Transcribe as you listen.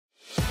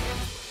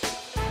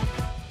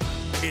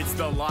It's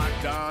the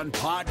Locked On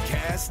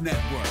Podcast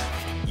Network,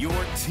 your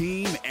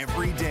team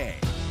every day.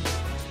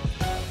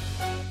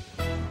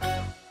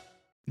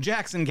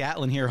 Jackson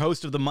Gatlin here,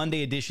 host of the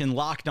Monday edition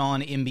Locked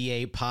On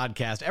NBA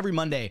podcast. Every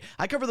Monday,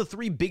 I cover the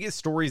three biggest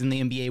stories in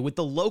the NBA with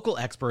the local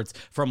experts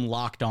from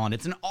Locked On.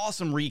 It's an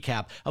awesome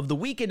recap of the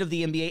weekend of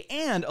the NBA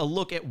and a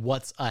look at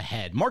what's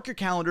ahead. Mark your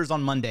calendars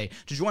on Monday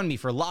to join me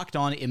for Locked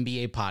On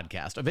NBA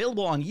podcast,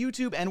 available on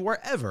YouTube and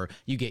wherever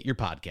you get your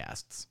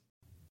podcasts.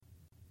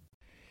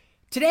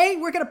 Today,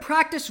 we're going to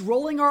practice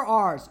rolling our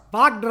R's.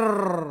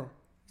 Wagner.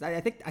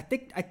 I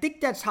think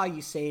that's how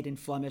you say it in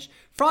Flemish.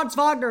 Franz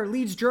Wagner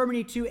leads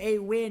Germany to a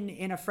win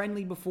in a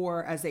friendly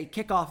before as they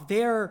kick off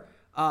their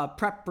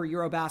prep for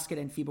Eurobasket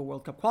and FIBA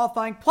World Cup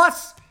qualifying.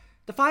 Plus,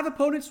 the five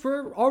opponents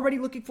we're already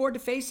looking forward to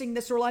facing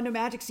this Orlando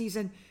Magic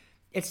season.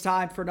 It's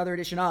time for another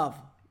edition of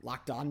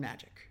Locked On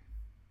Magic.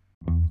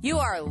 You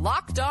are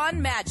Locked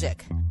On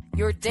Magic,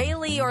 your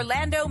daily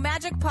Orlando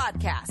Magic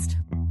podcast.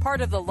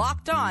 Part of the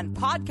Locked On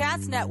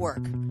Podcast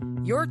Network,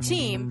 your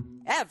team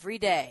every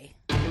day.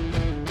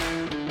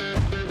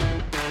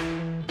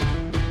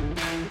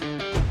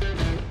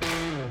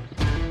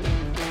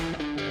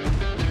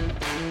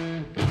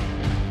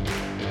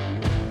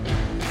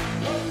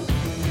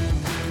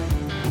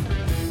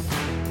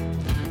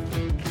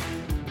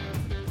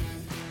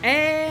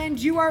 And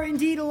you are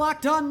indeed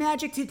Locked On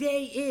Magic.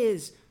 Today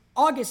is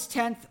August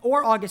 10th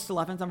or August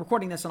 11th. I'm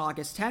recording this on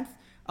August 10th.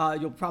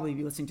 You'll probably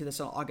be listening to this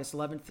on August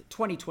 11th,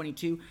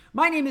 2022.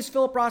 My name is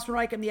Philip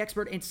Rossman-Reich. I'm the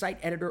expert and site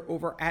editor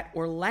over at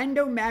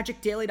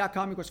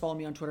OrlandoMagicDaily.com. You can follow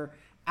me on Twitter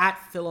at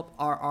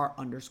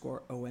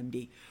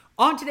PhilipRR_OMD.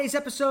 On today's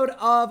episode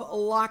of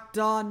Locked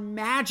On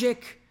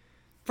Magic,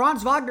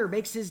 Franz Wagner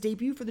makes his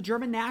debut for the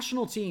German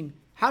national team.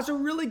 Has a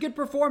really good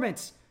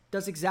performance.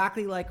 Does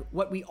exactly like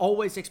what we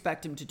always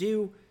expect him to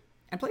do.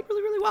 And played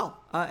really, really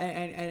well,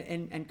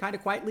 and kind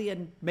of quietly,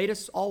 and made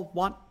us all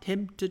want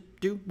him to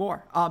do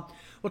more.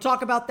 We'll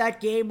talk about that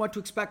game, what to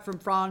expect from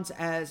Franz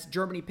as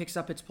Germany picks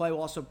up its play.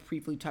 We'll also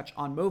briefly touch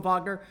on Mo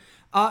Wagner.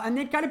 And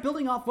then kind of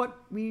building off what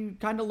we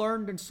kind of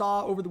learned and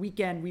saw over the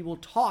weekend, we will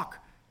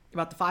talk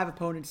about the five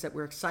opponents that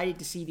we're excited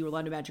to see the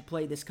Orlando Magic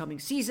play this coming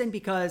season,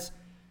 because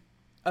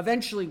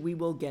eventually we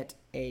will get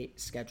a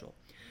schedule.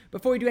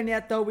 Before we do any of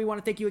that, though, we want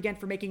to thank you again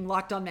for making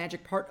Locked On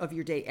Magic part of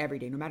your day every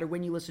day. No matter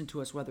when you listen to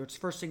us, whether it's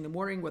first thing in the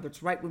morning, whether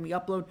it's right when we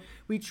upload,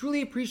 we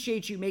truly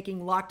appreciate you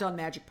making Locked On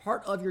Magic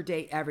part of your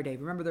day every day.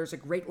 Remember, there's a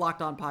great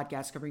Locked On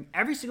podcast covering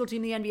every single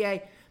team in the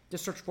NBA.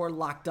 Just search for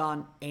Locked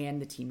On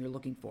and the team you're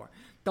looking for.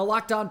 The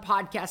Locked On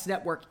Podcast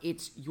Network,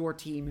 it's your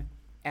team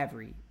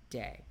every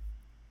day.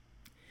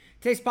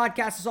 Today's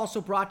podcast is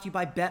also brought to you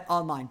by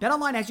BetOnline.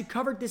 BetOnline has you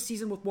covered this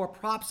season with more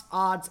props,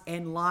 odds,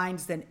 and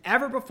lines than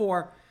ever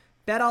before.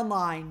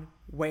 BetOnline,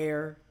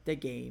 where the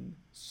game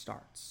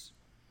starts.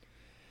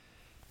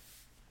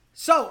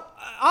 So,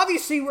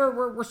 obviously,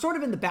 we're sort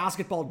of in the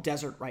basketball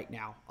desert right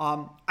now.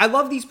 I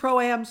love these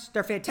pro-ams.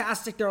 They're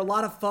fantastic. They're a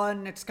lot of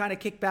fun. It's kind of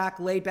kick back,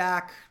 lay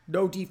back,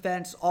 no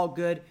defense, all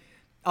good.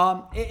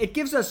 It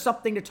gives us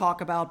something to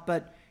talk about,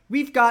 but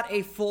we've got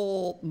a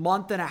full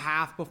month and a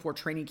half before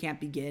training camp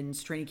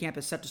begins. Training camp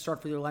is set to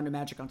start for the Orlando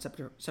Magic on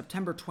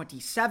September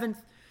 27th.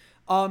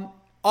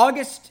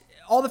 August,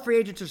 all the free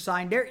agents are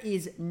signed. There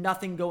is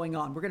nothing going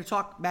on. We're going to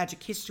talk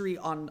Magic history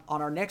on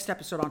our next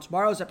episode, on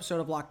tomorrow's episode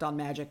of Locked On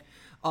Magic.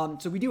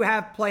 So we do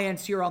have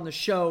plans here on the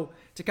show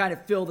to kind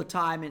of fill the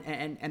time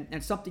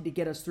and something to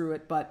get us through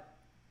it. But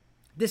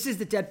this is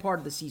the dead part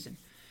of the season.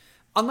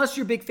 Unless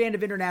you're a big fan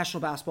of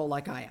international basketball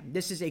like I am.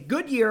 This is a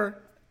good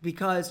year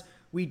because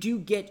we do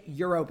get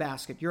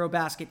Eurobasket.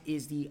 Eurobasket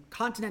is the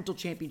continental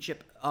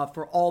championship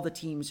for all the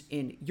teams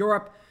in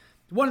Europe.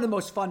 One of the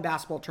most fun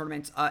basketball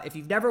tournaments. If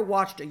you've never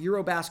watched a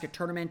Eurobasket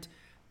tournament,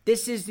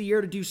 this is the year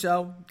to do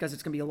so because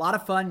it's going to be a lot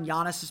of fun.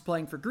 Giannis is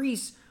playing for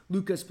Greece.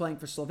 Luka's playing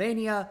for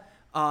Slovenia.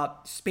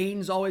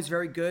 Spain's always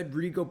very good.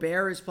 Rudy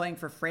Gobert is playing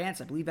for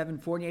France. I believe Evan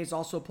Fournier is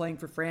also playing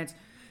for France.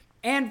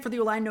 And for the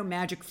Orlando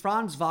Magic,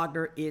 Franz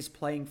Wagner is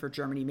playing for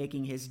Germany,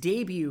 making his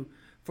debut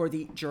for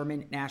the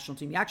German national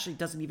team. He actually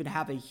doesn't even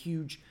have a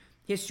huge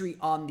history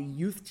on the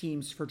youth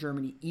teams for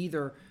Germany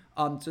either.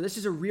 So this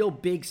is a real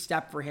big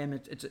step for him.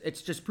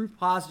 It's just proof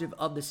positive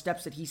of the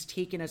steps that he's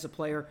taken as a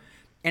player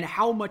and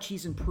how much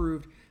he's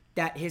improved,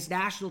 that his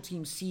national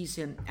team sees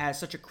him as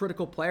such a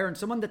critical player and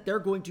someone that they're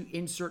going to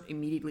insert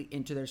immediately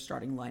into their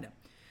starting lineup.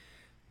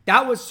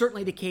 That was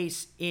certainly the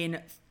case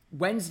in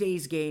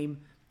Wednesday's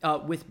game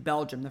with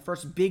Belgium, the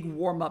first big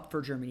warm-up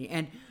for Germany.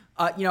 And,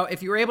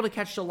 if you were able to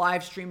catch the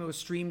live stream, it was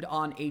streamed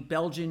on a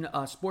Belgian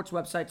sports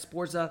website,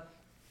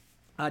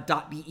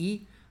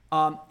 sporza.be.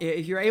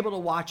 If you're able to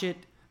watch it,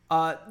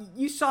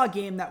 you saw a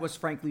game that was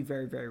frankly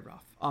very, very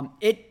rough.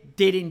 It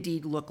did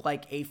indeed look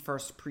like a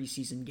first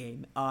preseason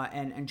game.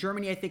 And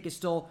Germany, I think, is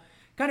still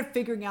kind of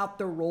figuring out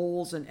their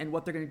roles and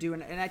what they're going to do.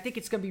 And I think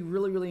it's going to be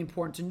really, really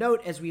important to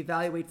note as we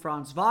evaluate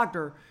Franz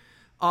Wagner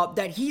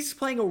that he's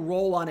playing a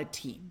role on a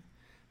team.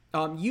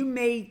 You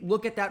may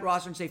look at that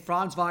roster and say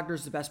Franz Wagner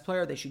is the best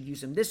player. They should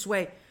use him this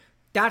way.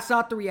 That's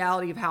not the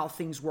reality of how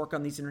things work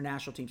on these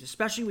international teams,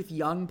 especially with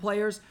young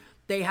players.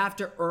 They have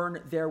to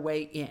earn their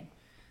way in.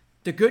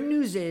 The good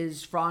news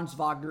is Franz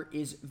Wagner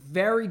is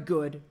very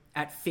good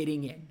at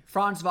fitting in.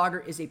 Franz Wagner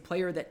is a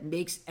player that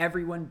makes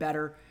everyone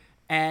better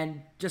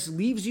and just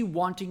leaves you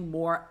wanting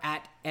more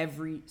at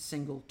every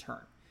single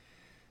turn.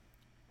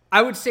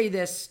 I would say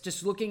this,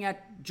 just looking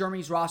at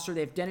Germany's roster,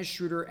 they have Dennis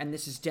Schroeder, and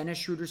this is Dennis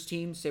Schroeder's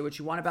team. Say what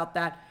you want about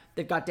that.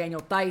 They've got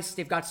Daniel Theiss.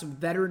 They've got some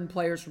veteran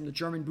players from the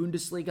German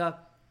Bundesliga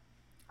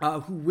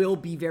who will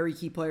be very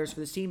key players for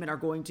this team and are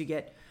going to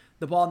get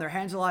the ball in their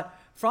hands a lot.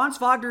 Franz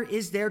Wagner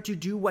is there to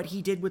do what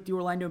he did with the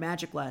Orlando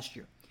Magic last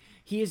year.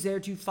 He is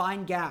there to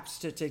find gaps,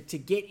 to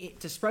get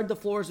it, to spread the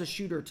floor as a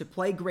shooter, to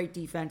play great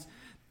defense,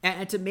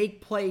 and to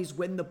make plays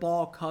when the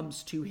ball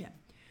comes to him.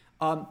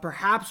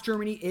 Perhaps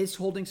Germany is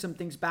holding some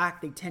things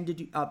back. They tend to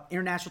do,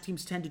 international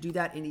teams tend to do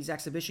that in these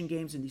exhibition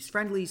games and these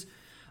friendlies.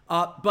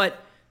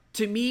 But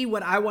to me,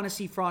 what I want to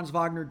see Franz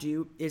Wagner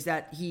do is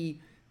that he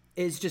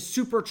is just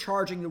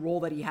supercharging the role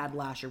that he had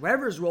last year.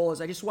 Whatever his role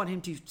is, I just want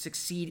him to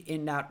succeed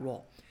in that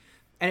role.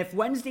 And if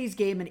Wednesday's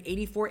game, an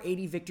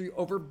 84-80 victory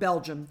over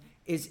Belgium,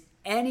 is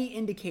any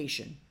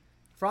indication,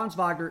 Franz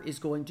Wagner is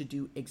going to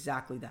do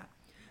exactly that.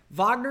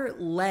 Wagner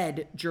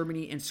led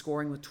Germany in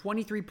scoring with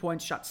 23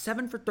 points, shot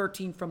 7 for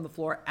 13 from the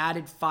floor,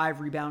 added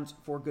 5 rebounds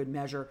for good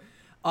measure.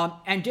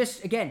 And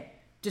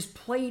just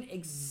played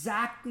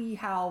exactly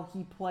how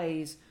he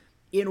plays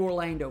in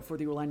Orlando for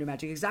the Orlando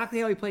Magic. Exactly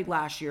how he played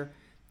last year,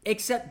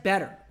 except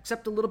better,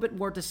 except a little bit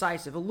more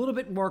decisive, a little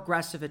bit more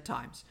aggressive at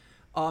times.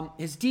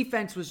 His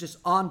defense was just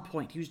on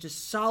point. He was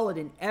just solid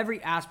in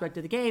every aspect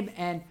of the game.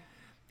 And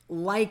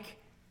like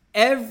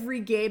every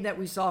game that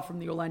we saw from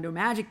the Orlando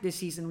Magic this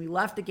season, we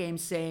left the game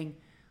saying,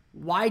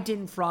 why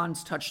didn't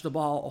Franz touch the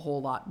ball a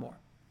whole lot more?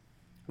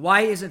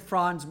 Why isn't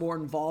Franz more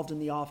involved in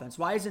the offense?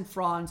 Why isn't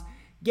Franz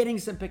getting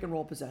some pick and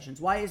roll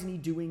possessions? Why isn't he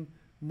doing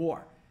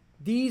more?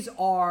 These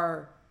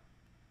are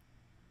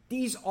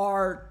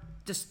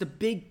just the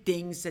big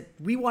things that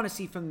we want to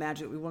see from the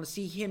Magic. We want to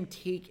see him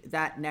take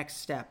that next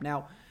step.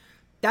 Now,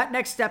 that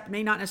next step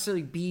may not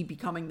necessarily be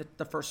becoming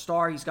the first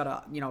star. He's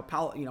got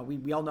Paolo,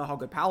 we all know how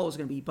good Paolo is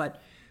going to be, but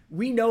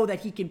we know that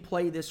he can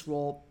play this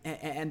role.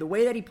 And the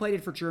way that he played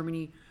it for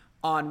Germany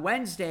on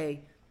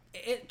Wednesday,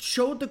 it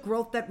showed the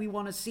growth that we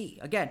want to see.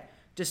 Again,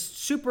 just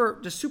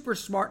super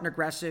smart and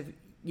aggressive,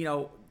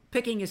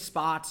 picking his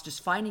spots,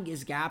 just finding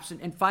his gaps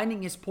and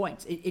finding his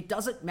points. It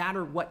doesn't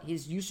matter what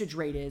his usage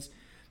rate is.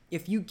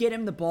 If you get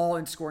him the ball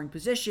in scoring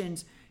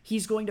positions,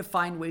 he's going to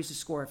find ways to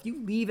score. If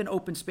you leave an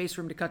open space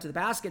for him to cut to the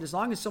basket, as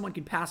long as someone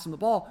can pass him the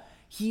ball,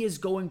 he is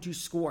going to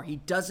score. He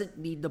doesn't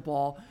need the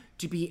ball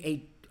to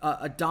be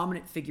a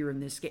dominant figure in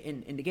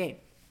the game.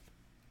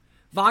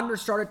 Wagner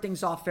started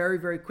things off very,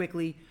 very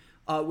quickly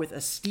with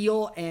a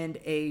steal and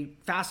a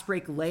fast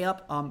break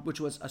layup, which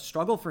was a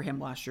struggle for him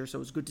last year, so it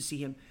was good to see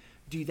him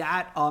do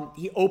that.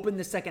 He opened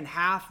the second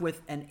half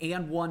with an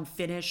and one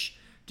finish,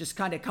 just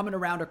kind of coming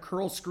around a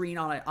curl screen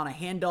on a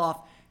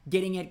handoff,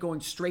 getting it, going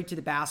straight to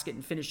the basket,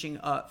 and finishing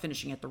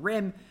at the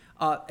rim.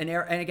 And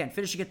again,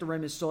 finishing at the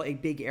rim is still a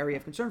big area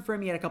of concern for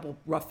him. He had a couple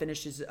rough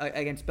finishes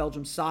against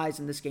Belgium's size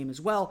in this game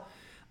as well.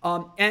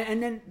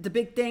 And then the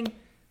big thing,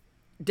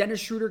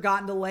 Dennis Schroeder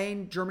got in the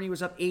lane. Germany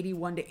was up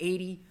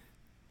 81-80.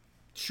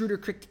 Schroeder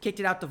kicked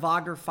it out to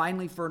Wagner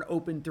finally for an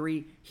open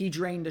three. He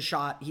drained the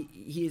shot.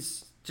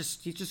 He's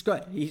just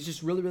good. He's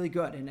just really, really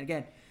good. And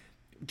again,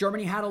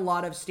 Germany had a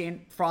lot of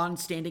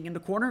Franz standing in the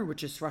corner,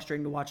 which is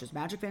frustrating to watch as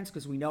Magic fans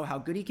because we know how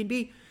good he can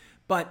be.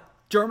 But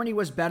Germany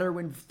was better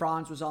when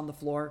Franz was on the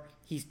floor.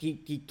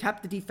 He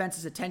kept the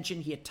defense's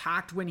attention. He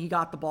attacked when he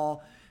got the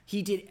ball.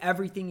 He did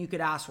everything you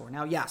could ask for.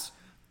 Now, yes,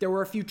 there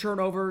were a few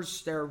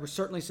turnovers. There were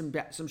certainly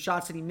some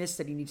shots that he missed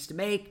that he needs to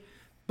make.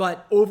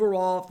 But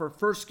overall, for a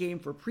first game,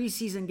 for a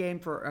preseason game,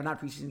 for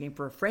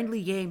a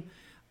friendly game,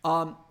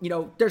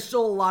 there's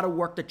still a lot of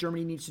work that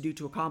Germany needs to do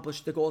to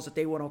accomplish the goals that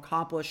they want to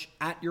accomplish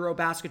at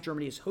Eurobasket.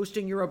 Germany is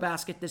hosting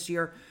Eurobasket this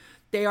year.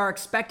 They are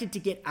expected to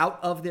get out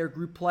of their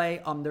group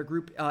play. Their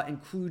group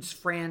includes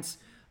France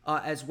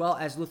as well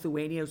as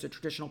Lithuania, who's a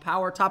traditional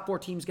power. Top 4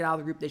 teams get out of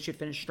the group. They should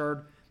finish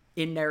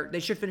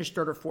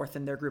third or fourth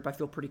in their group. I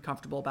feel pretty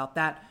comfortable about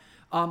that.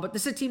 But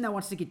this is a team that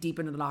wants to get deep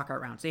into the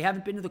knockout rounds. They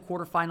haven't been to the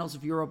quarterfinals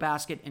of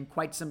Eurobasket in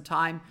quite some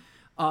time.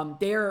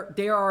 They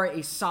are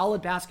a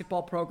solid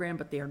basketball program,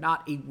 but they are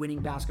not a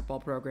winning basketball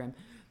program.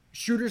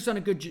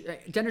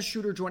 Dennis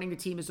Schroeder joining the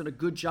team has done a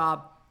good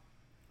job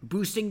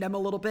boosting them a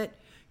little bit,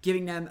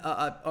 giving them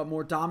a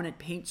more dominant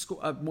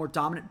a more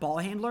dominant ball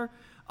handler.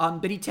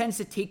 But he tends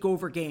to take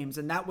over games,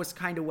 and that was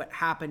kind of what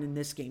happened in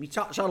this game. He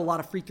shot a lot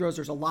of free throws.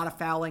 There's a lot of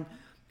fouling,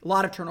 a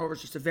lot of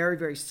turnovers, just a very,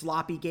 very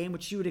sloppy game,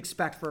 which you would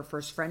expect for a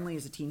first friendly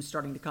as a team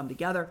starting to come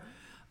together.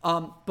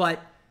 But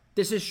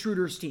this is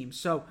Schroeder's team.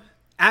 So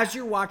as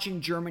you're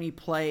watching Germany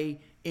play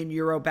in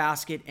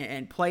Eurobasket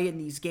and play in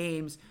these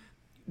games,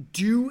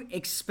 do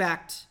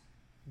expect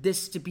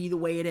this to be the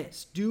way it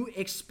is. Do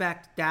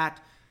expect that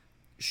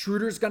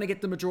Schroeder's going to get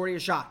the majority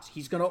of shots.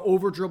 He's going to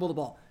over-dribble the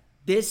ball.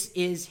 This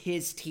is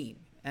his team.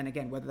 And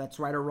again, whether that's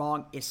right or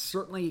wrong is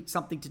certainly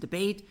something to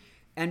debate.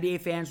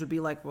 NBA fans would be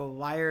like, well,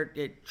 why are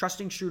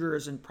trusting Schroeder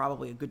isn't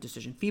probably a good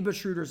decision. FIBA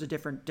Schroeder is a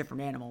different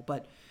animal,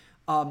 but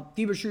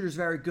FIBA Schroeder is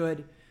very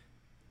good.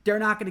 They're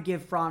not going to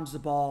give Franz the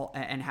ball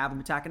and have him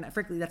attack. And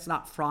frankly, that's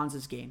not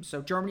Franz's game.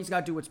 So Germany's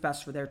got to do what's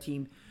best for their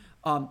team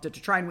to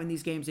try and win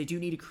these games. They do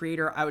need a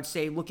creator. I would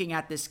say looking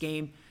at this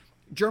game,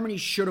 Germany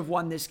should have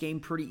won this game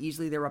pretty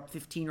easily. They were up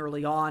 15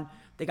 early on.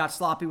 They got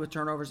sloppy with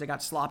turnovers. They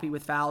got sloppy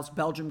with fouls.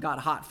 Belgium got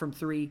hot from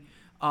three.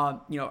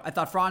 I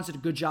thought Franz did a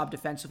good job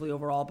defensively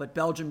overall, but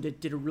Belgium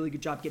did a really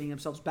good job getting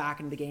themselves back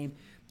into the game.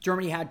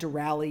 Germany had to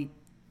rally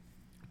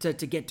to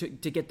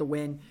get the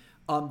win.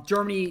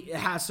 Germany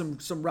has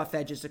some rough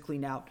edges to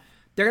clean out.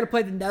 They're going to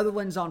play the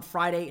Netherlands on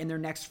Friday in their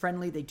next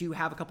friendly. They do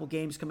have a couple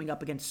games coming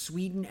up against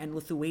Sweden and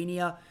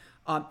Lithuania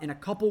in a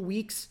couple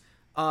weeks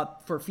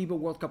for FIBA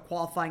World Cup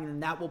qualifying, and then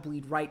that will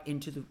bleed right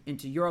into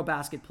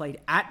Eurobasket,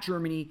 played at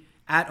Germany,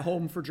 at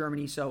home for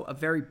Germany. So a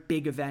very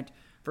big event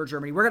for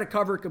Germany. We're going to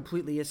cover it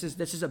completely. This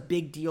is a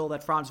big deal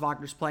that Franz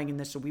Wagner's playing in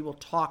this, so we will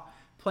talk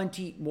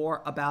plenty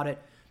more about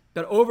it.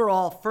 But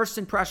overall, first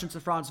impressions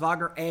of Franz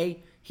Wagner,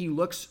 he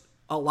looks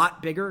a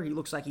lot bigger. He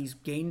looks like he's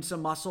gained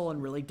some muscle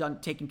and really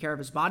taking care of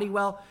his body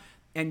well.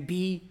 And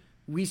B,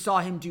 we saw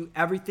him do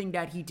everything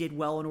that he did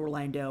well in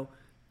Orlando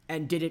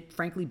and did it,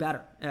 frankly,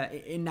 better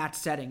in that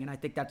setting. And I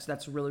think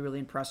that's really, really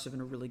impressive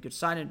and a really good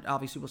sign. And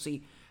obviously, we'll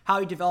see how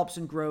he develops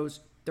and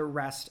grows the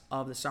rest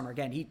of the summer.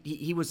 Again,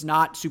 he was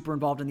not super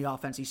involved in the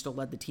offense. He still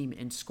led the team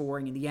in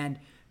scoring in the end,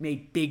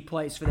 made big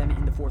plays for them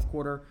in the fourth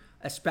quarter,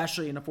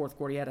 especially in the fourth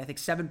quarter. He had, I think,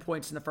 7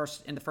 points in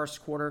the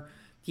first quarter.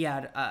 He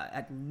had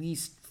at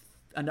least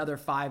another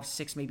 5,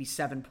 6, maybe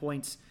 7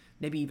 points,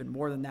 maybe even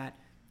more than that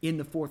in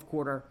the fourth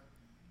quarter.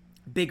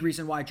 Big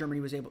reason why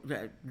Germany was able,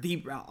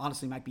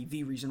 honestly might be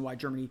the reason why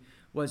Germany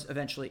was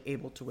eventually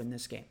able to win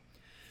this game.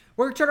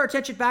 We're going to turn our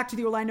attention back to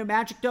the Orlando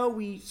Magic, though.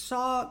 We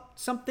saw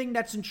something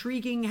that's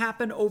intriguing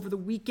happen over the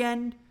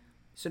weekend.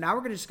 So now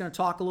we're just going to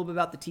talk a little bit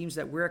about the teams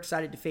that we're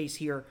excited to face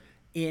here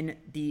in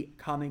the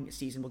coming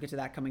season. We'll get to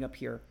that coming up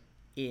here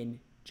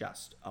in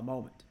just a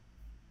moment.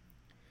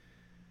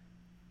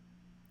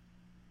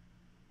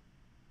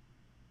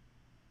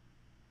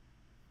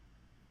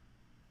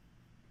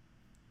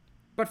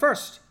 But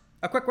first,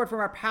 a quick word from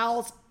our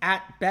pals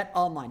at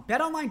BetOnline.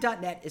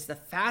 BetOnline.net is the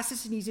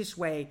fastest and easiest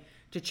way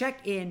to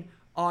check in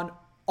on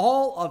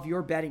all of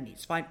your betting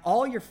needs. Find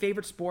all your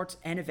favorite sports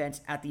and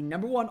events at the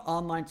 #1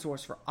 online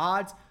source for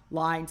odds,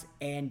 lines,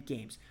 and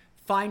games.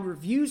 Find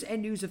reviews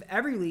and news of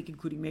every league,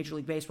 including Major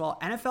League Baseball,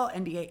 NFL,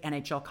 NBA,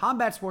 NHL,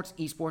 combat sports,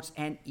 esports,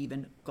 and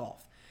even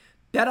golf.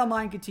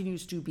 BetOnline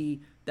continues to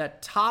be the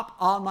top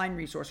online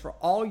resource for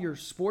all your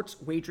sports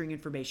wagering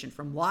information,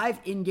 from live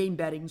in-game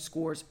betting,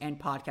 scores, and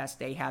podcasts.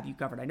 They have you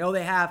covered. I know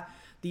they have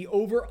the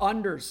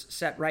over-unders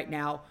set right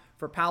now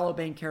for Paolo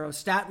Banchero's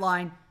stat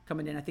line,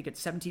 coming in, I think, at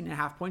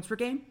 17.5 points per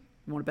game.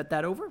 You want to bet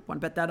that over? Want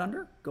to bet that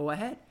under? Go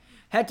ahead.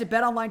 Head to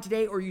BetOnline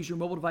today or use your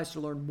mobile device to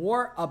learn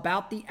more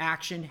about the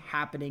action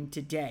happening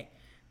today.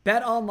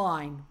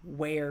 BetOnline,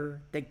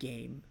 where the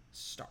game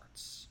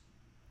starts.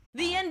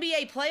 The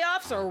NBA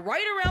playoffs are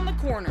right around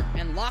the corner,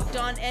 and Locked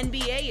On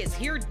NBA is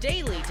here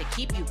daily to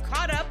keep you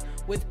caught up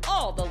with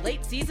all the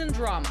late season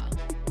drama.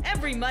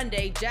 Every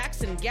Monday,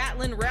 Jackson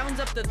Gatlin rounds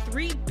up the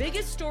 3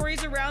 biggest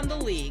stories around the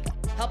league,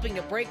 helping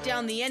to break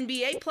down the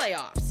NBA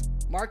playoffs.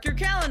 Mark your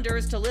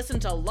calendars to listen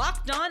to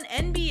Locked On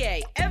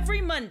NBA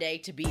every Monday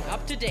to be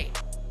up to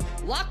date.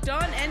 Locked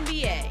On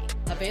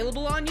NBA,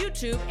 available on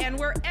YouTube and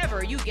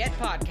wherever you get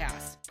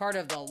podcasts. Part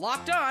of the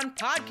Locked On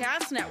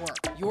Podcast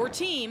Network, your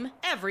team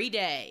every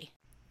day.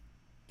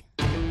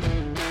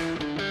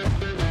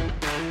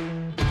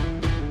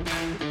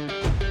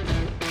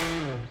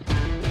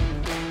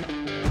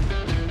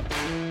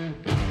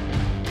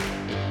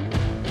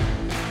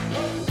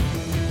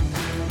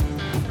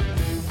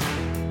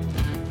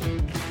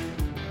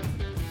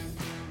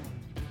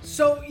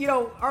 So,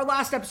 our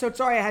last episode,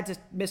 sorry I had to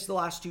miss the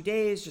last 2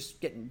 days,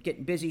 just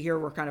getting busy here.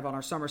 We're kind of on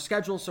our summer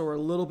schedule, so we're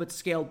a little bit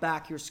scaled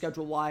back here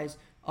schedule-wise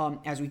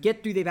as we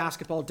get through the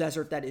basketball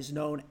desert that is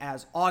known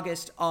as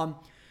August.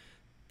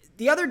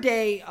 The other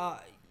day,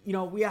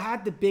 we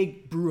had the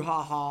big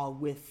brouhaha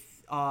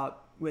with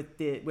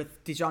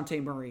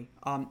DeJounte Murray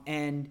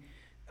and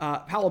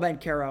Paolo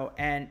Banchero,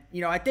 and,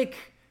 I think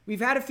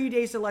we've had a few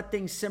days to let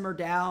things simmer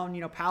down.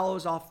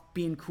 Paolo's off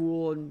being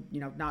cool and,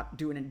 not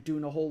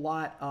doing a whole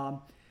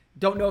lot.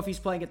 Don't know if he's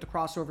playing at the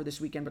crossover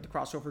this weekend, but the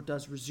crossover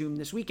does resume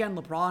this weekend.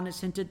 LeBron has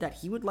hinted that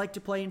he would like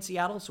to play in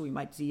Seattle, so we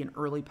might see an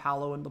early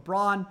Paolo and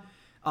LeBron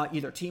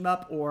either team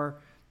up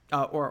or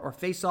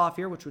face off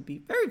here, which would be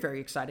very, very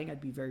exciting. I'd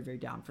be very, very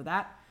down for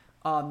that.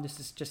 This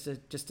is just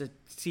to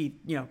see,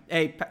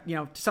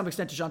 to some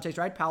extent, DeJounte's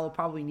right. Paolo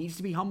probably needs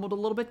to be humbled a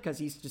little bit because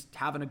he's just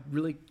having a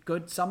really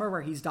good summer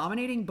where he's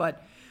dominating,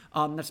 but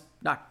that's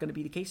not going to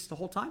be the case the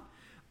whole time.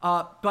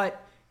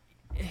 But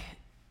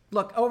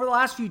look, over the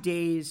last few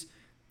days,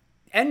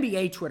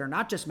 NBA Twitter,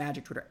 not just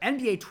Magic Twitter,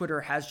 NBA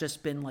Twitter has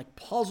just been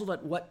puzzled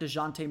at what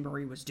DeJounte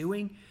Murray was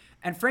doing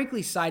and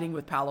frankly siding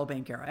with Paolo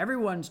Banchero.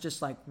 Everyone's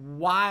just like,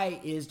 why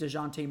is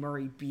DeJounte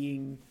Murray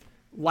being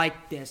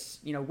like this,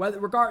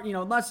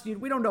 unless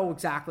we don't know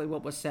exactly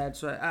what was said.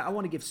 So I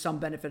want to give some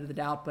benefit of the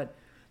doubt, but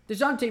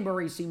DeJounte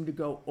Murray seemed to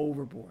go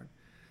overboard.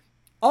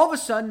 All of a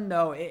sudden,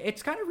 though,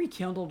 it's kind of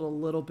rekindled a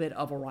little bit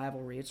of a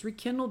rivalry. It's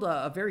rekindled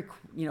a very,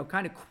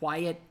 kind of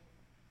quiet,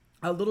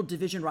 a little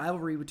division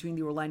rivalry between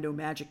the Orlando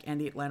Magic and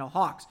the Atlanta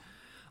Hawks.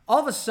 All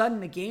of a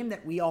sudden, a game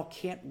that we all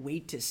can't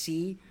wait to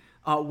see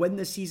when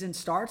the season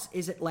starts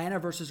is Atlanta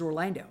versus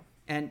Orlando.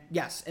 And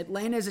yes,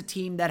 Atlanta is a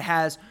team that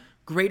has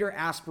greater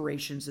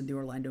aspirations than the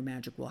Orlando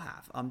Magic will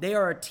have. They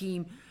are a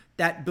team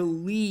that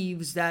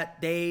believes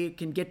that they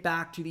can get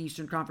back to the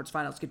Eastern Conference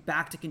Finals, get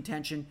back to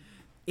contention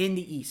in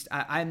the East.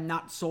 I'm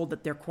not sold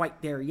that they're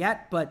quite there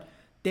yet, but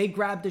they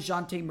grabbed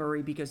DeJounte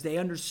Murray because they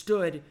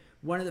understood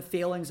one of the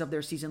failings of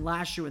their season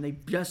last year when they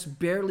just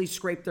barely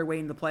scraped their way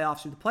into the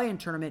playoffs through the play-in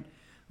tournament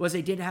was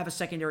they didn't have a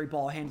secondary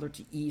ball handler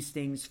to ease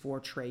things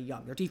for Trae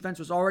Young. Their defense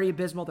was already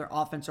abysmal. Their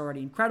offense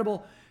already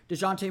incredible.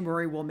 DeJounte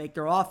Murray will make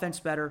their offense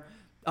better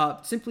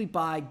simply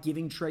by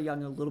giving Trae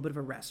Young a little bit of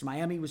a rest.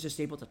 Miami was just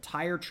able to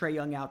tire Trae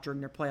Young out during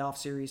their playoff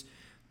series.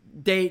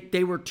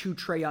 They were too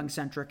Trae Young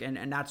centric,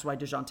 and that's why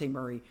DeJounte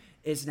Murray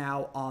is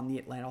now on the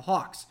Atlanta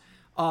Hawks.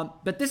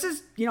 But this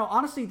is,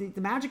 honestly,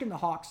 the Magic and the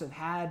Hawks have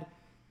had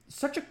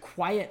such a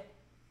quiet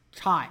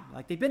time.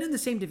 Like, they've been in the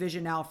same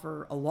division now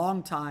for a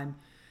long time.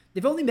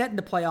 They've only met in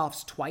the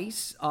playoffs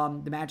twice.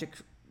 The Magic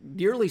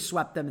nearly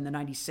swept them in the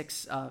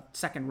 96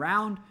 second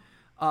round.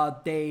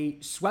 They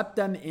swept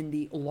them in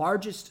the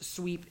largest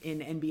sweep in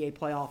NBA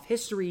playoff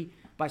history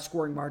by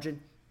scoring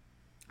margin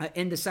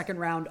in the second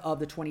round of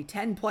the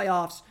 2010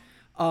 playoffs.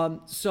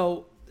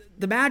 So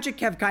the Magic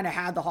have kind of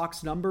had the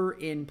Hawks number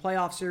in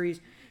playoff series.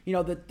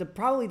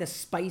 Probably the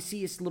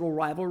spiciest little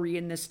rivalry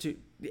in this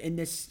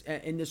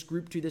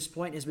group to this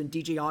point has been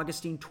DJ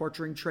Augustin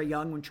torturing Trae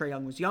Young when Trae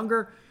Young was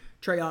younger.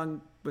 Trae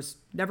Young was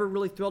never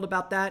really thrilled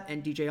about that,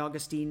 and DJ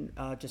Augustin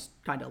just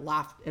kind of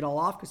laughed it all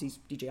off because he's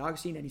DJ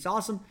Augustin and he's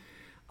awesome.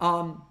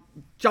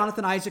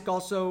 Jonathan Isaac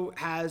also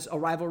has a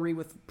rivalry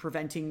with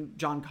preventing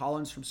John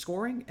Collins from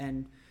scoring,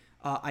 and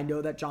I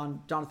know that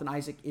Jonathan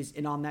Isaac is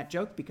in on that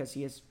joke because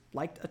he has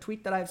liked a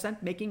tweet that I've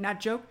sent making that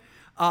joke.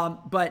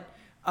 But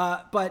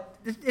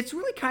it's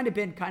really kind of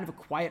been kind of a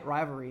quiet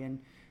rivalry, and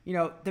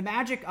the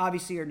Magic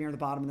obviously are near the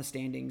bottom of the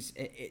standings.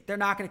 They're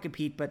not going to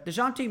compete, but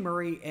DeJounte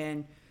Murray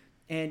and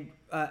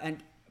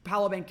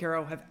Paolo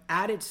Banchero have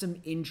added some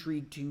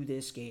intrigue to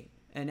this game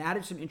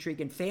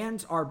and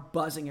fans are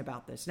buzzing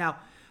about this. Now,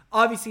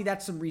 obviously,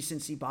 that's some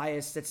recency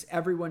bias.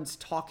 Everyone's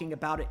talking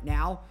about it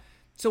now.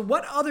 So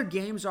what other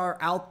games are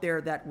out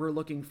there that we're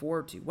looking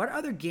forward to? What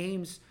other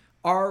games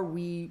are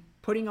we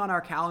putting on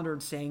our calendar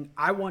and saying,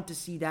 I want to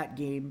see that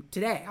game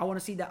today? I want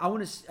to see that. I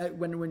want to,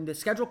 when the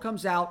schedule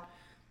comes out,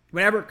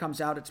 whenever it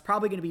comes out, it's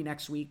probably going to be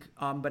next week.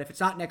 But if it's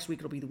not next week,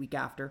 it'll be the week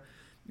after.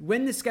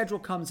 When the schedule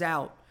comes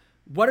out,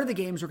 what are the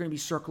games we're going to be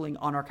circling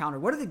on our calendar?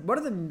 What are the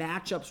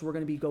matchups we're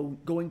going to be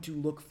going to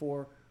look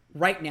for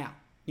right now?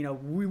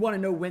 We want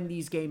to know when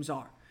these games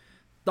are.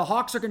 The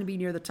Hawks are going to be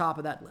near the top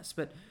of that list.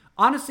 But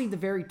honestly, the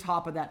very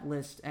top of that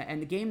list,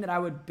 and the game that I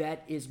would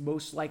bet is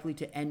most likely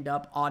to end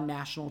up on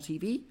national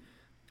TV,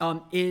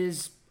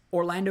 is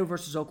Orlando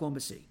versus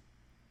Oklahoma City.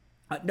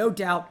 No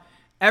doubt,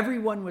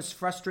 everyone was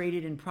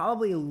frustrated and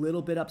probably a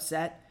little bit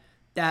upset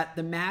that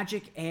the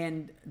Magic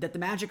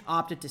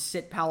opted to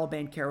sit Paolo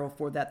Banchero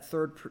for that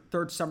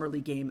third summer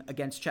league game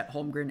against Chet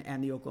Holmgren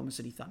and the Oklahoma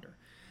City Thunder.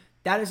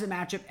 That is a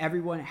matchup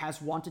everyone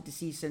has wanted to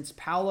see since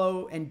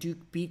Paolo and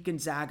Duke beat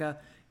Gonzaga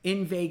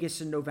in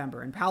Vegas in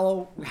November. And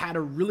Paolo had a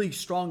really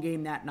strong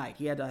game that night.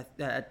 He had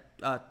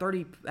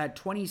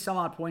 20 some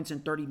odd points in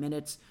 30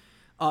 minutes.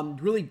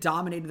 Really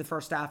dominated the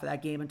first half of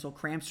that game until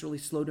cramps really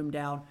slowed him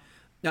down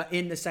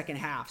in the second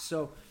half.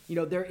 So, as our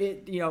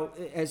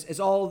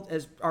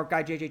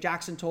guy JJ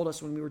Jackson told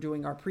us when we were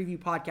doing our preview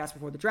podcast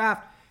before the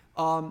draft,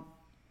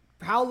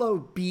 Paolo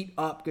beat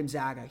up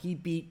Gonzaga. He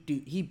beat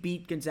Duke. He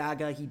beat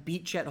Gonzaga. He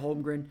beat Chet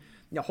Holmgren.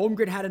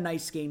 Holmgren had a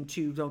nice game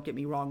too. Don't get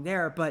me wrong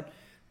there, but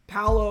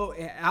Paolo,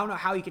 I don't know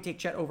how he could take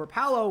Chet over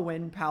Paolo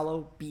when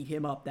Paolo beat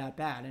him up that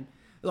bad. And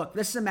look,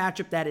 this is a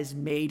matchup that is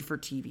made for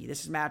TV.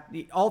 This is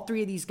all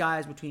three of these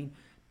guys between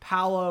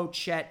Paolo,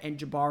 Chet, and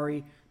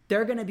Jabari.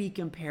 They're going to be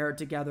compared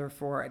together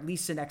for at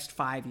least the next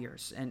 5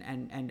 years.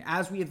 And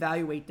as we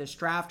evaluate this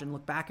draft and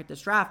look back at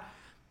this draft,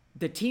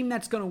 the team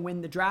that's going to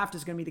win the draft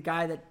is going to be the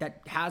guy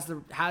that has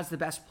the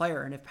best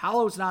player. And if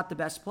Paolo's not the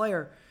best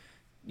player,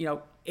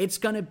 it's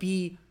going to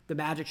be the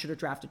Magic should have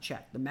drafted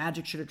Chet. The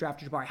Magic should have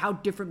drafted Jabari. How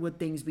different would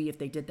things be if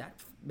they did that?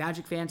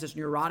 Magic fans, as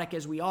neurotic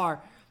as we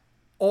are,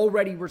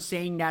 already were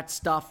saying that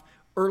stuff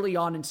early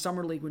on in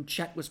Summer League when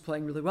Chet was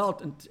playing really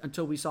well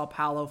until we saw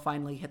Paolo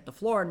finally hit the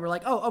floor. And we're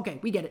like, oh, okay,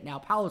 we get it now.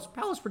 Paolo's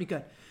pretty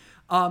good.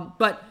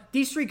 But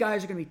these three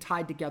guys are going to be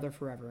tied together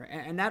forever.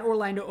 And that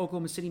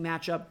Orlando-Oklahoma City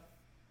matchup,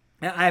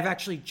 I've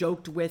actually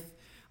joked with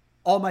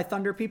all my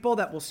Thunder people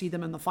that we'll see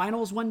them in the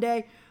finals one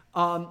day.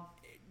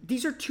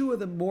 These are two of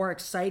the more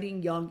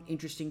exciting, young,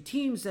 interesting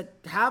teams that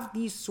have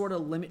these sort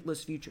of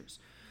limitless futures.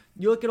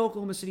 You look at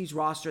Oklahoma City's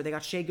roster, they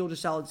got Shai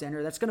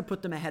Gilgeous-Alexander. That's going to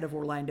put them ahead of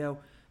Orlando,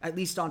 at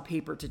least on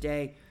paper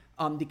today.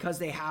 because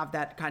they have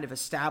that kind of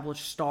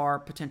established star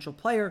potential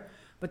player.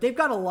 But they've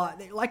got a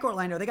lot, like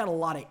Orlando, they got a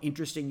lot of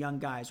interesting young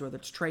guys, whether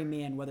it's Trey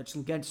Mann, whether it's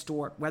Luguentz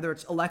Dort, whether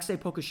it's Alexei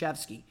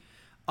Pokusevski.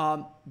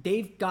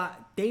 They've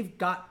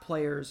got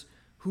players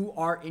who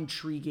are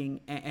intriguing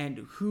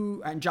and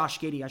Josh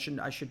Giddey.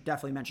 I should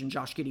definitely mention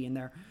Josh Giddey in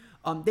there.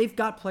 They've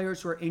got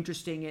players who are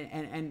interesting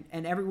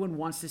and everyone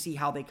wants to see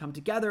how they come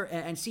together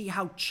and see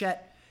how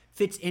Chet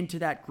fits into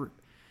that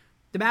group.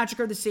 The Magic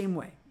are the same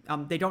way.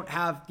 They don't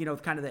have,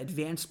 kind of the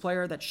advanced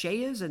player that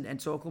Shea is,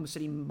 and so Oklahoma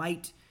City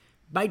might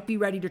be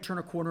ready to turn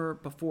a corner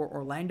before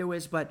Orlando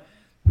is, but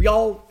we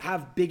all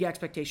have big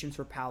expectations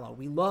for Paolo.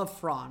 We love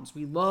Franz.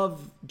 We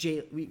love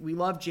Jalen. We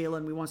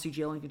want to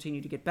see Jalen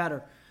continue to get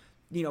better.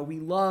 We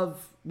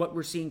love what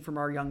we're seeing from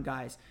our young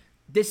guys.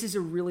 This is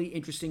a really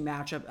interesting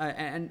matchup.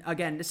 And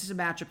again, this is a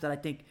matchup that I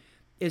think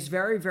is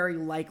very, very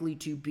likely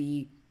to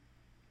be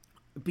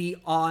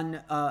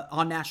on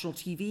national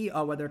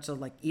TV, whether it's a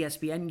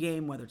ESPN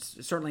game, whether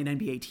it's certainly an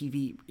NBA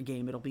TV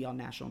game, it'll be on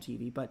national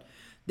TV. But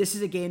this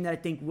is a game that I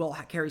think will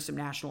carry some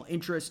national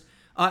interest,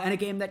 and a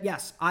game that,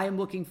 yes, I am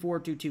looking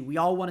forward to too. We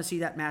all want to see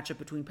that matchup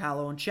between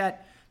Paolo and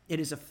Chet. It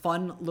is a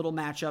fun little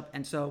matchup,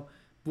 and so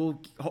we'll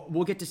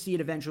get to see it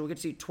eventually. We'll get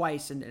to see it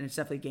twice, and it's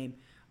definitely a game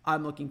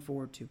I'm looking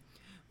forward to.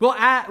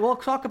 We'll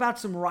talk about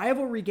some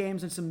rivalry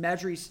games and some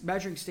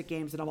measuring stick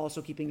games that I'm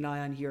also keeping an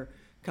eye on here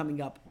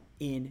coming up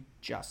in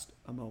just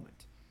a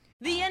moment.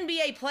 The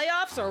NBA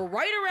playoffs are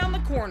right around the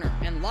corner,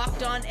 and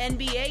Locked On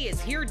NBA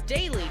is here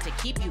daily to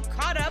keep you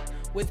caught up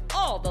with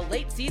all the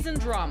late season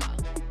drama.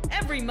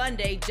 Every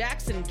Monday,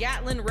 Jackson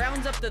Gatlin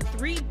rounds up the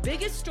 3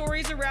 biggest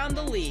stories around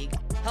the league,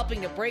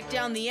 helping to break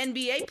down the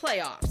NBA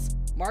playoffs.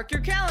 Mark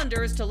your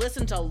calendars to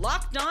listen to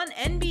Locked On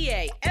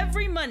NBA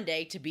every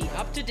Monday to be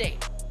up to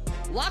date.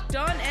 Locked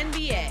On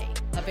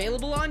NBA,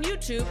 available on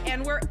YouTube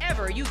and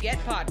wherever you get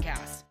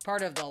podcasts.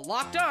 Part of the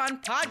Locked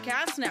On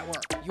Podcast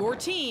Network, your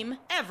team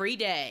every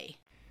day.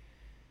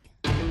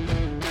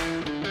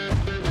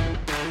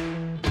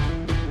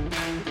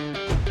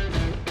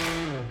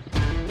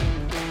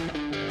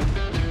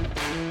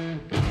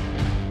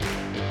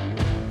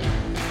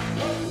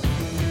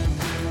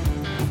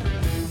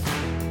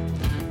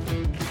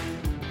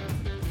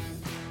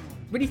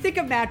 When you think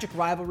of Magic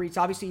rivalries,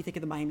 obviously you think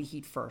of the Miami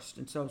Heat first.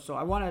 And so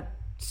I want to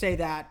say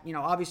that,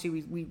 obviously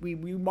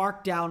we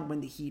mark down when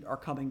the Heat are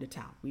coming to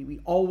town. We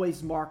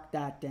always mark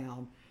that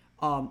down.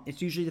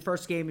 It's usually the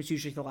first game. It's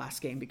usually the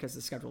last game because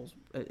the schedule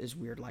is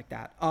weird like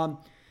that.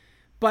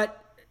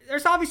 But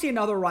there's obviously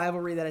another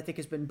rivalry that I think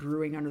has been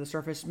brewing under the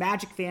surface.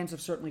 Magic fans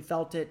have certainly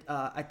felt it.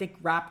 I think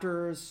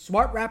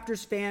smart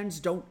Raptors fans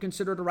don't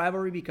consider it a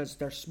rivalry because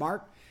they're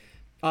smart.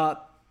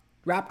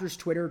 Raptors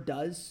Twitter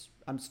does.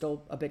 I'm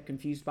still a bit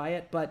confused by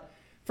it. But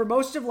for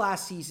most of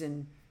last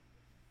season,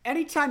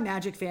 anytime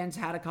Magic fans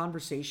had a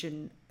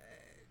conversation,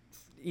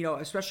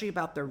 especially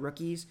about their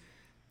rookies,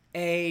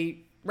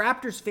 a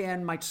Raptors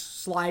fan might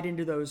slide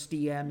into those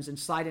DMs and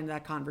slide into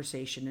that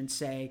conversation and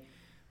say,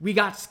 we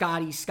got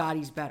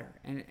Scotty's better.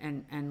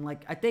 And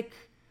I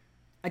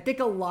think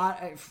a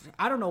lot,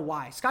 I don't know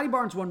why. Scotty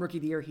Barnes won Rookie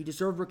of the Year. He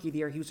deserved Rookie of the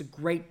Year. He was a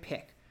great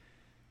pick.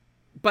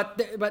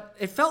 But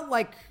it felt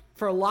like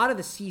for a lot of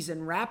the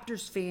season,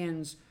 Raptors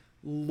fans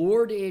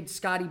lorded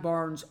Scotty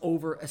Barnes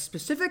over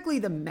specifically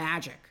the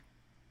Magic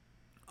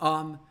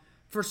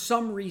for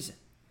some reason.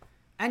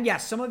 And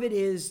yes, some of it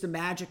is the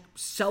Magic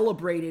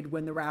celebrated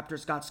when the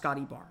Raptors got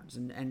Scotty Barnes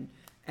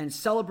and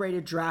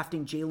celebrated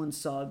drafting Jalen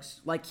Suggs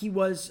like he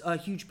was a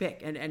huge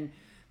pick. And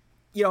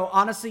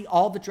honestly,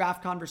 all the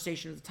draft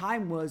conversation at the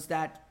time was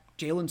that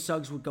Jalen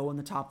Suggs would go in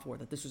the top 4,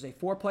 that this was a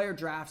 4-player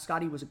draft.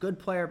 Scotty was a good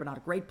player, but not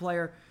a great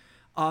player.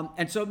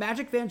 And so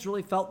Magic fans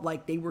really felt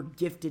like they were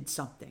gifted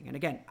something. And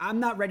again,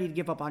 I'm not ready to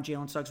give up on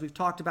Jalen Suggs. We've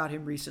talked about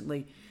him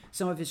recently,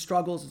 some of his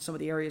struggles and some of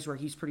the areas where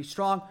he's pretty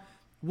strong.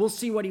 We'll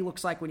see what he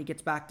looks like when he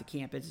gets back to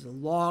camp. It's a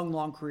long,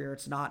 long career.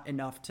 It's not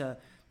enough to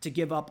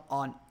give up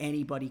on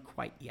anybody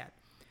quite yet.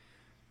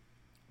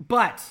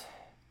 But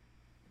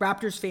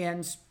Raptors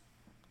fans,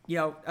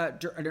 in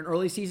an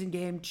early season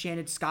game,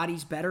 chanted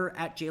Scotty's better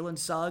at Jalen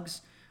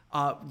Suggs.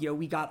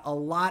 We got a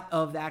lot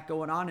of that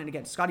going on. And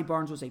again, Scotty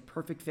Barnes was a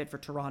perfect fit for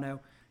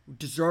Toronto,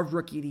 deserved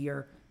Rookie of the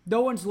Year.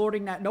 No one's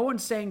lording that. No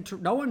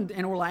one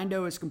in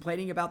Orlando is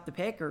complaining about the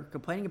pick or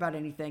complaining about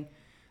anything.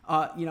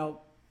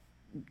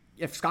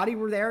 If Scotty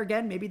were there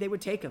again, maybe they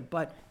would take him.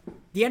 But at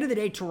the end of the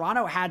day,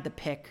 Toronto had the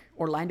pick.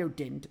 Orlando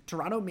didn't.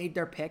 Toronto made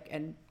their pick,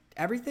 and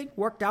everything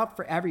worked out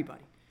for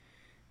everybody.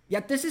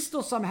 Yet this is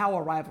still somehow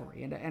a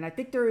rivalry, and I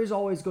think there is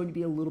always going to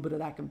be a little bit of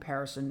that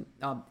comparison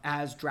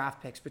as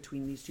draft picks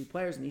between these two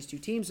players and these two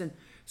teams, and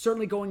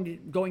certainly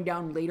going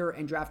down later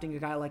and drafting a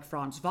guy like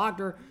Franz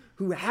Wagner,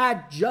 who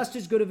had just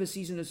as good of a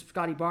season as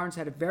Scotty Barnes,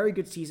 had a very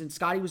good season.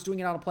 Scotty was doing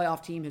it on a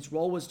playoff team. His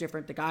role was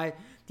different. The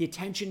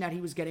attention that he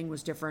was getting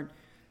was different.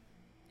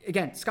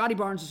 Again, Scotty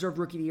Barnes deserved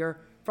Rookie of the Year.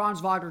 Franz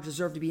Wagner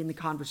deserved to be in the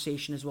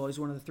conversation as well. He's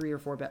one of the three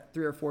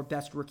or four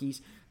best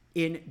rookies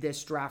in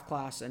this draft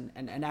class, and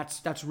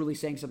that's really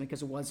saying something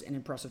because it was an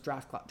impressive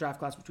draft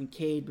class between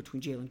Cade,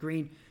 between Jalen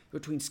Green,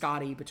 between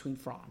Scotty, between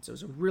Franz. It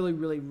was a really,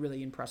 really,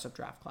 really impressive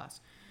draft class.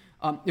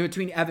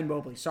 Between Evan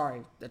Mobley,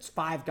 sorry, that's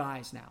 5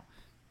 guys now.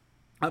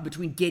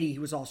 Between Giddey,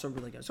 who was also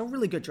really good. So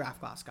really good draft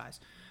class, guys.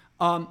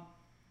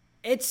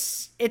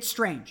 It's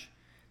strange.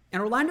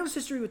 And Orlando's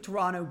history with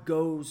Toronto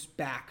goes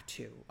back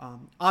to,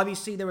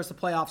 obviously there was the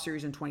playoff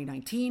series in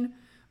 2019.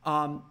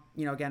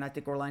 Again, I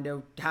think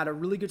Orlando had a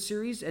really good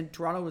series, and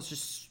Toronto was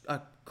just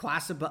a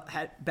class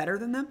better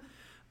than them.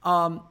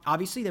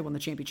 Obviously, they won the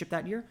championship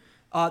that year.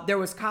 There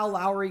was Kyle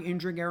Lowry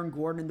injuring Aaron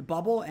Gordon in the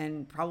bubble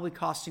and probably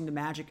costing the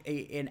Magic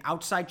an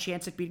outside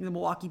chance at beating the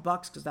Milwaukee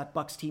Bucks because that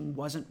Bucks team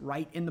wasn't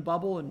right in the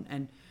bubble.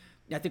 And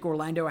I think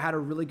Orlando had a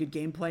really good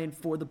game plan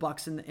for the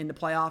Bucks in the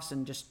playoffs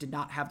and just did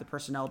not have the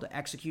personnel to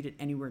execute it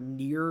anywhere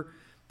near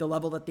the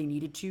level that they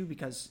needed to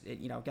because,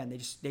 again,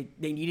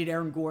 they needed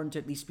Aaron Gordon to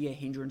at least be a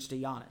hindrance to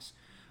Giannis.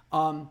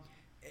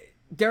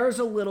 There is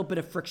a little bit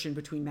of friction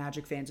between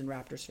Magic fans and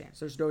Raptors fans.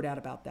 There's no doubt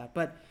about that.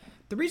 But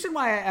the reason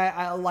why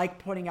I like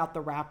pointing out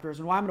the Raptors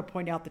and why I'm going to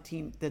point out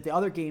the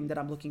other game that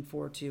I'm looking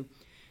forward to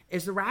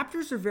is the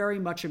Raptors are very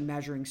much a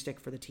measuring stick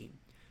for the team.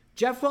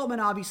 Jeff Weltman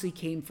obviously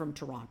came from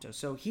Toronto,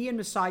 so he and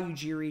Masai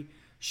Ujiri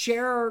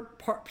share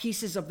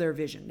pieces of their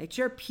vision. They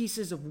share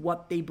pieces of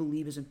what they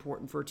believe is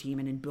important for a team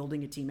and in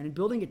building a team and in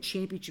building a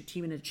championship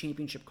team and a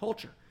championship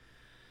culture.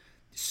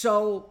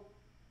 So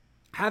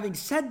having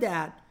said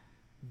that,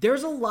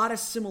 there's a lot of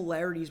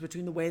similarities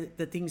between the way that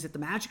the things that the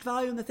Magic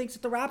value and the things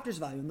that the Raptors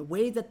value and the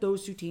way that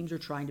those two teams are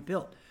trying to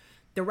build.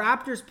 The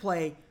Raptors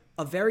play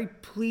a very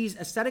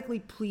aesthetically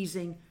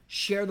pleasing,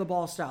 share the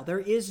ball style. There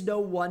is no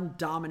one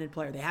dominant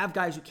player. They have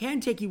guys who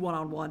can take you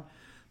one-on-one,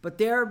 but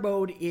their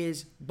mode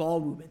is ball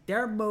movement.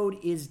 Their mode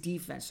is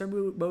defense. Their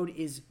mode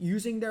is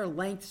using their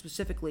length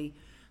specifically,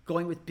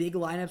 going with big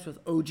lineups with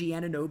OG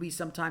Anunoby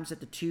sometimes at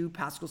the 2,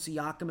 Pascal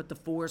Siakam at the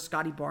 4,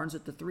 Scotty Barnes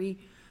at the 3,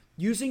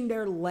 using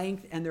their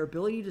length and their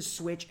ability to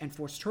switch and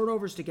force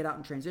turnovers to get out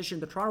in transition.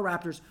 The Toronto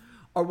Raptors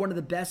are one of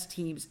the best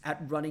teams at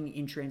running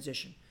in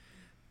transition.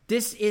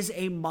 This is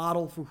a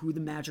model for who the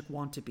Magic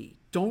want to be.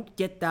 Don't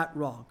get that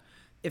wrong.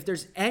 If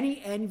there's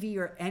any envy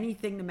or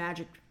anything the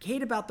Magic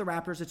hate about the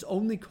Raptors, it's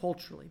only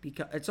culturally,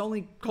 because it's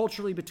only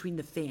culturally between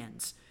the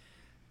fans.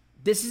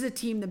 This is a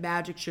team the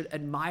Magic should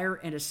admire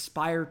and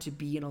aspire to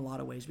be in a lot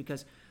of ways,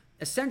 because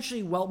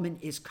essentially Weltman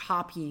is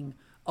copying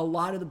a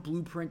lot of the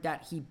blueprint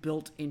that he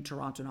built in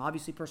Toronto. And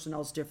obviously personnel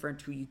is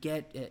different, who you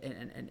get,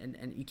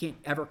 and you can't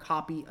ever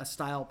copy a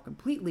style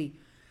completely.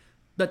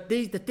 But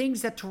the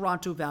things that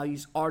Toronto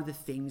values are the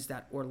things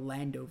that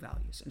Orlando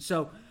values. And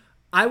so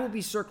I will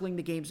be circling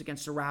the games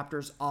against the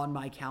Raptors on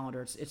my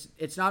calendar.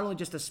 It's not only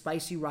just a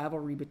spicy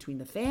rivalry between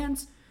the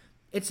fans,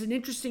 it's an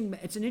interesting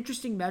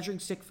measuring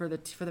stick for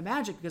the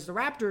Magic, because the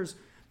Raptors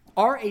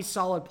are a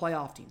solid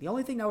playoff team. The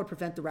only thing that would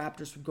prevent the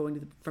Raptors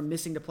from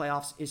missing the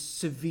playoffs is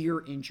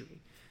severe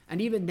injury. And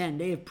even then,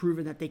 they have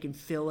proven that they can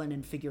fill in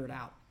and figure it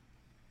out.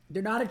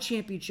 They're not a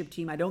championship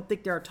team. I don't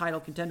think they're a title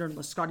contender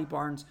unless Scotty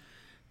Barnes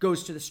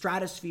goes to the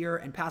stratosphere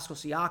and Pascal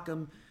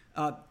Siakam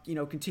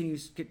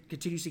continues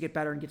to get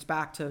better and gets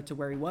back to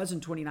where he was in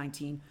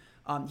 2019.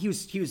 He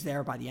was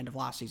there by the end of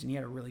last season. He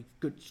had a really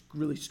good,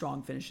 really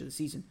strong finish of the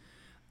season.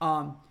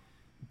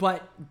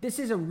 But this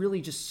is a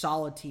really just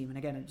solid team. And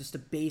again, just a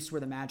base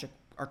where the Magic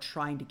are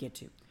trying to get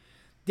to.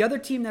 The other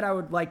team that I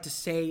would like to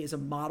say is a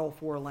model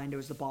for Orlando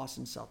is the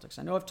Boston Celtics.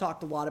 I know I've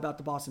talked a lot about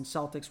the Boston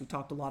Celtics. We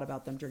talked a lot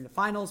about them during the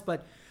finals,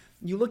 but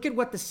you look at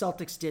what the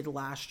Celtics did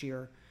last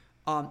year.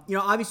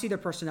 Obviously their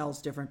personnel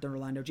is different than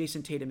Orlando.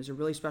 Jason Tatum is a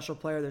really special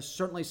player. There's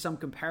certainly some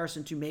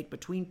comparison to make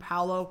between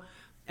Paolo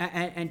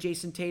and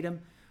Jason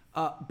Tatum.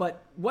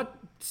 But what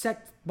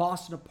set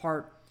Boston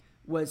apart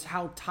was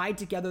how tied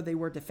together they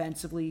were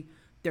defensively,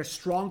 their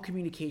strong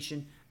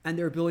communication, and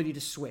their ability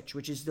to switch,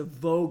 which is the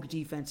vogue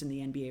defense in the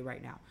NBA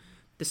right now.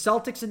 The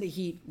Celtics and the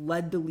Heat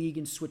led the league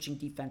in switching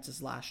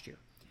defenses last year.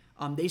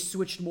 They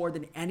switched more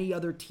than any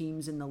other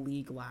teams in the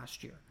league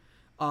last year.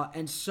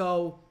 It's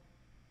an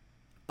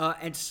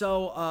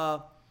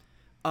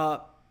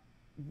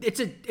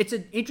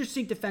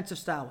interesting defensive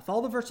style with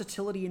all the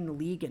versatility in the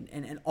league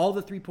and all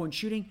the three-point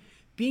shooting.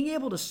 Being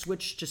able to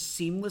switch just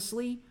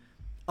seamlessly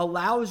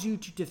allows you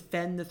to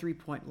defend the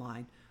three-point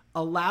line,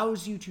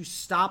 allows you to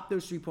stop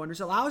those three-pointers,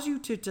 allows you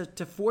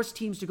to force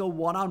teams to go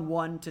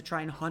one-on-one to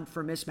try and hunt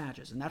for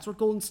mismatches. And that's what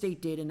Golden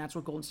State did, and that's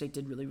what Golden State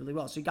did really, really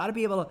well. So you got to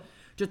be able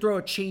to throw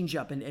a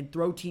change-up and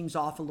throw teams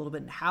off a little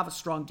bit and have a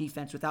strong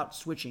defense without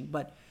switching.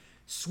 But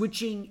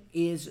switching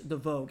is the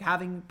vogue.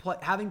 Having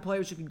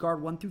players who can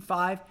guard 1 through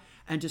 5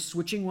 and just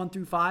switching 1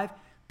 through 5,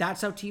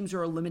 that's how teams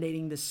are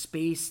eliminating the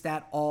space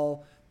that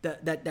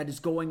is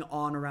going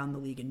on around the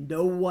league. And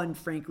no one,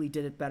 frankly,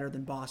 did it better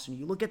than Boston.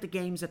 You look at the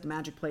games that the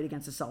Magic played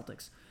against the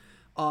Celtics.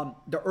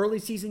 The early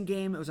season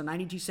game, it was a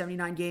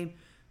 92-79 game.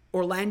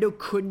 Orlando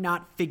could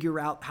not figure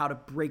out how to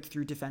break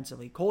through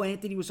defensively. Cole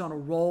Anthony was on a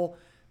roll.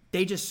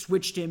 They just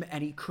switched him,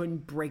 and he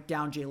couldn't break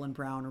down Jaylen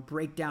Brown or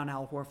break down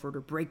Al Horford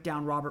or break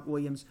down Robert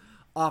Williams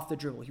off the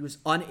dribble. He was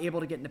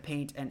unable to get in the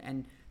paint,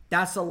 and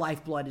That's the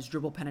lifeblood, is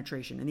dribble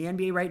penetration. In the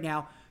NBA right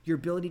now, your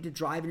ability to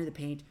drive into the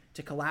paint,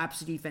 to collapse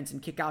the defense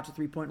and kick out to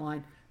three-point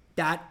line,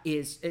 that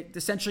is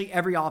essentially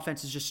every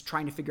offense is just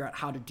trying to figure out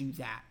how to do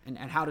that and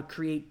how to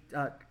create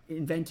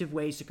inventive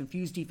ways to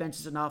confuse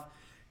defenses enough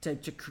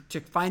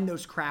to find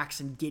those cracks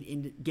and get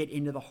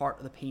into the heart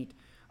of the paint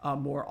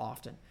more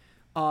often.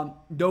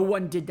 No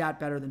one did that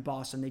better than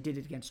Boston. They did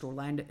it against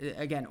Orlando.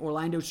 Again,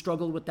 Orlando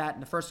struggled with that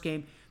in the first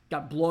game,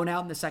 got blown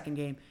out in the second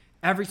game.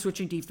 Every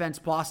switching defense,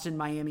 Boston,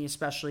 Miami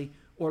especially,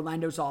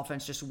 Orlando's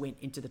offense just went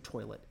into the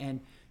toilet. And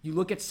you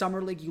look at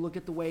Summer League, you look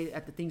at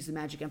the things the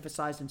Magic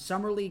emphasized in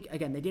Summer League.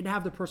 Again, they didn't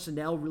have the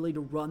personnel really to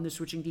run the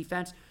switching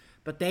defense,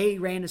 but they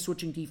ran a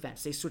switching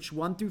defense. They switched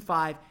 1 through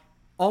 5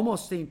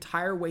 almost the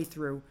entire way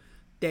through.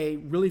 They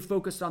really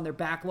focused on their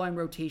backline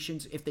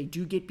rotations if they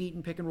do get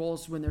beaten pick and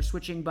rolls when they're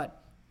switching,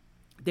 but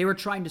they were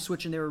trying to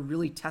switch and they were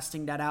really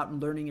testing that out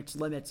and learning its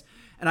limits.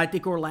 And I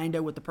think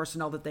Orlando, with the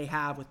personnel that they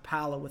have, with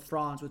Paolo, with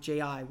Franz, with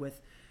J.I.,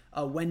 with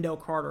Wendell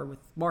Carter, with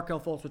Markelle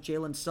Fultz, with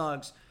Jalen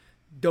Suggs,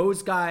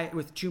 those guys,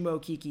 with Chuma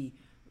Okeke,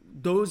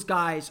 those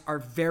guys are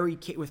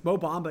with Mo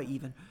Bamba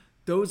even,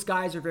 those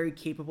guys are very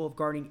capable of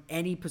guarding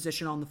any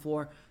position on the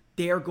floor.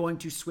 They are going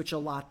to switch a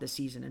lot this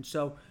season. And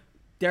so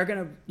they're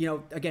going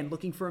to, again,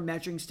 looking for a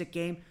measuring stick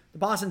game. The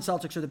Boston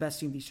Celtics are the best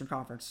team in the Eastern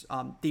Conference.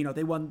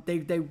 They won.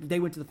 They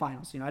went to the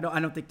finals. I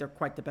don't think they're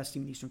quite the best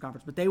team in the Eastern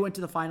Conference, but they went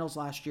to the finals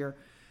last year.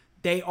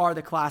 They are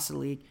the class of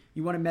the league.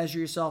 You want to measure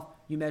yourself,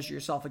 you measure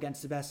yourself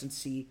against the best and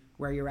see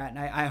where you're at. And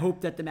I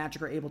hope that the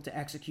Magic are able to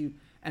execute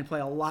and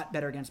play a lot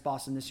better against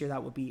Boston this year.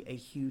 That would be a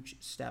huge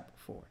step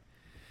forward.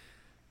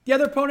 The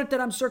other opponent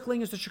that I'm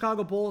circling is the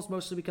Chicago Bulls,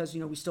 mostly because,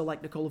 we still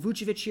like Nikola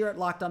Vucevic here at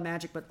Locked On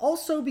Magic, but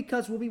also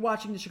because we'll be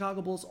watching the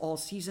Chicago Bulls all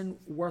season.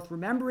 Worth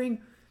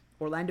remembering,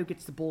 Orlando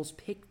gets the Bulls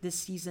pick this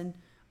season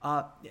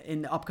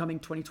in the upcoming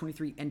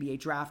 2023 NBA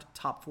Draft,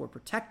 top 4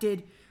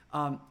 protected.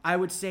 I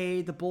would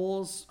say the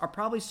Bulls are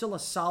probably still a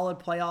solid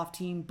playoff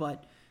team,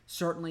 but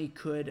certainly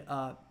could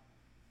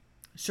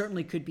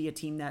be a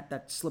team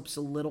that slips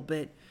a little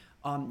bit.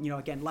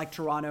 Again, like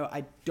Toronto,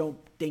 I don't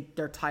think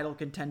they're title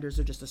contenders.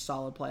 They're just a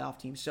solid playoff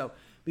team. So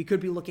we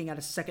could be looking at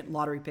a second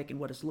lottery pick in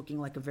what is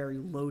looking like a very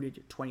loaded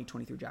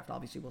 2023 draft.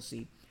 Obviously, we'll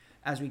see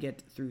as we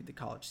get through the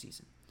college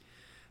season.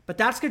 But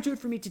that's going to do it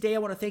for me today. I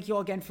want to thank you all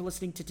again for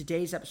listening to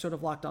today's episode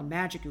of Locked On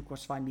Magic. You, of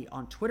course, find me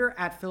on Twitter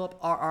at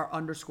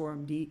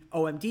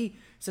PhilipRR_OMD.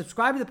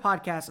 Subscribe to the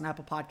podcast on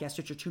Apple Podcasts,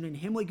 Stitcher, TuneIn,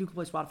 Himalaya, Google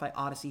Play, Spotify,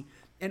 Odyssey,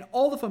 and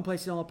all the fun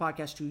places to download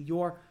podcasts to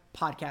your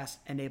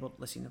podcast-enabled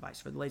listening device.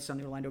 For the latest on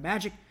the Orlando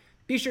Magic,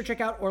 be sure to check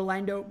out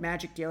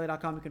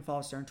OrlandoMagicDaily.com. You can follow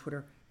us there on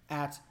Twitter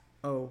at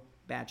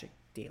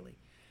OMagicDaily.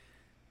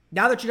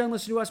 Now that you're done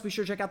listening to us, be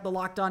sure to check out the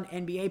Locked On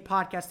NBA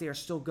podcast. They are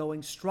still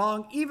going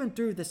strong, even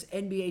through this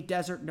NBA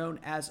desert known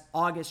as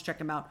August. Check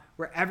them out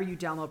wherever you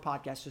download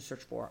podcasts. Just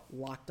search for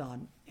Locked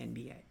On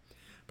NBA.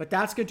 But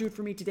that's going to do it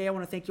for me today. I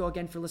want to thank you all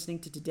again for listening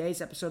to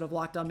today's episode of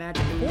Locked On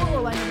Magic. For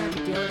Orlando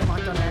Magic Daily and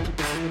Locked On Magic,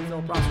 this is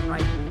Philip Rossman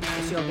Wright. We'll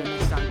see you all again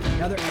next time for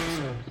another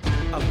episode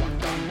of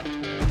Locked On Magic.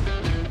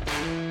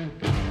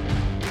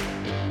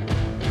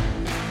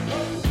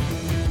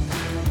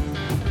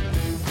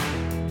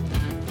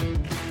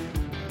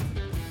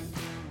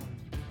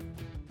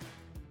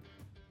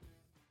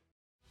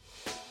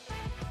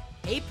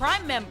 Hey,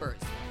 Prime members,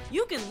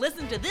 you can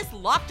listen to this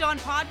Locked On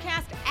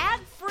podcast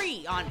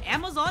ad-free on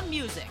Amazon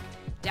Music.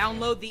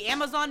 Download the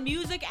Amazon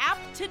Music app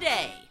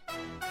today.